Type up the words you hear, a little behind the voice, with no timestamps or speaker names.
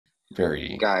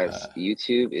very Guys,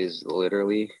 YouTube is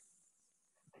literally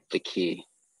the key.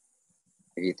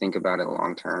 If you think about it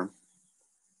long term,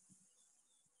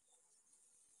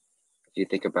 if you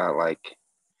think about like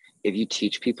if you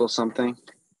teach people something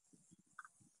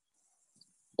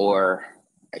or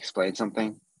explain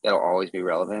something, that'll always be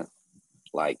relevant.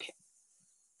 Like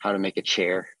how to make a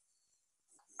chair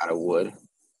out of wood.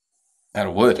 out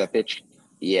of wood. That bitch,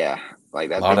 yeah, like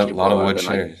A that lot bitch of could lot blow of up wood in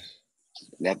like shares.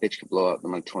 that bitch could blow up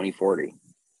in like 2040 A and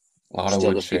lot of still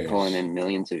wood just be pulling shares. in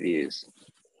millions of views.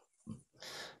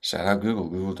 Shout out Google.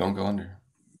 Google don't go under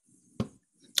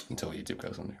until YouTube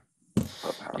goes under. YouTube's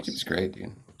Clubhouse. great,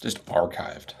 dude. Just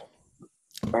archived.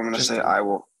 I'm gonna Just say I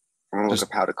will. I'm gonna look just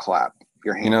up how to clap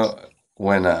your you hands. know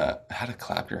when how to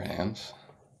clap your hands.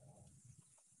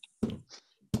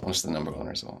 What's the number one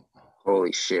result?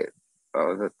 Holy shit!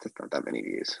 Oh, that's not that many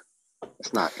views.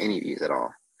 It's not any views at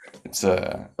all. It's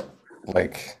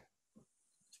like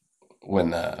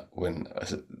when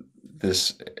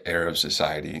this era of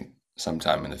society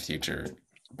sometime in the future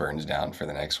burns down for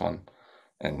the next one,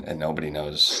 and nobody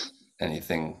knows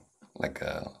anything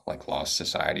like lost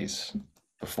societies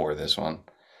before this one.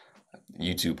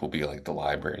 YouTube will be like the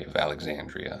Library of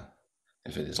Alexandria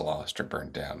if it is lost or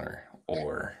burnt down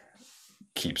or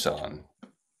keeps on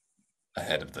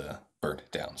ahead of the burnt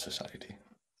down society.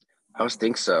 I was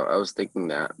thinking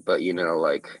that, but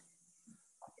like,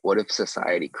 what if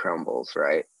society crumbles,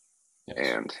 right? Yes.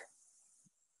 And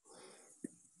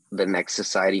the next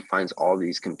society finds all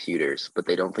these computers, but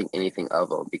they don't think anything of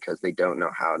them because they don't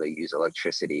know how to use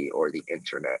electricity or the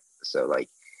internet. So like,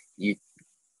 you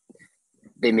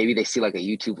maybe they see like a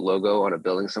YouTube logo on a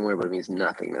building somewhere, but it means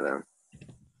nothing to them.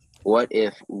 What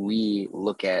if we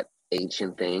look at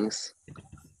ancient things, We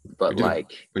but do.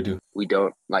 like We do. we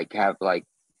don't like have like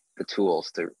the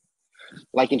tools to,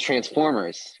 like in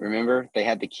Transformers, remember they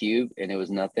had the cube and it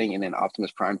was nothing, and then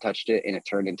Optimus Prime touched it and it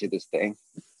turned into this thing.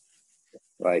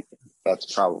 Like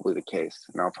that's probably the case,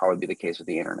 and that'll probably be the case with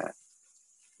the internet,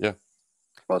 Yeah,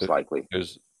 most there- likely.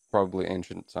 there's probably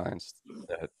ancient science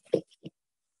that,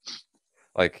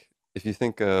 like, if you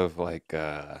think of like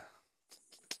the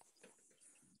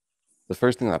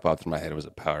first thing that popped in my head was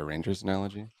a Power Rangers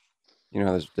analogy. You know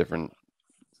how there's different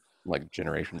like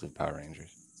generations of Power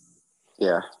Rangers.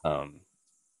 Yeah, Um,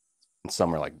 and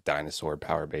some are like dinosaur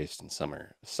power based, and some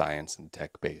are science and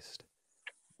tech based.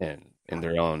 And in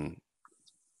their own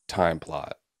time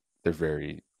plot, they're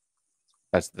very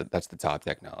that's the top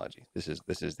technology. This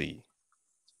is the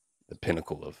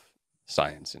pinnacle of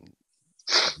science and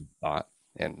thought,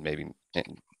 and maybe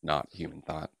not human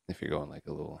thought if you're going like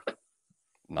a little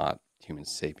not human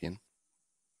sapien.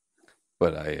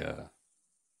 But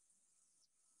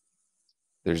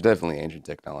there's definitely ancient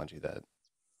technology that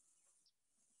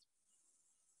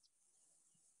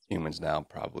humans now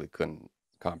probably couldn't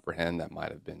comprehend that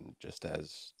might have been just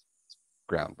as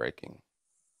groundbreaking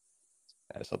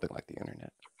as something like the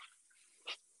internet.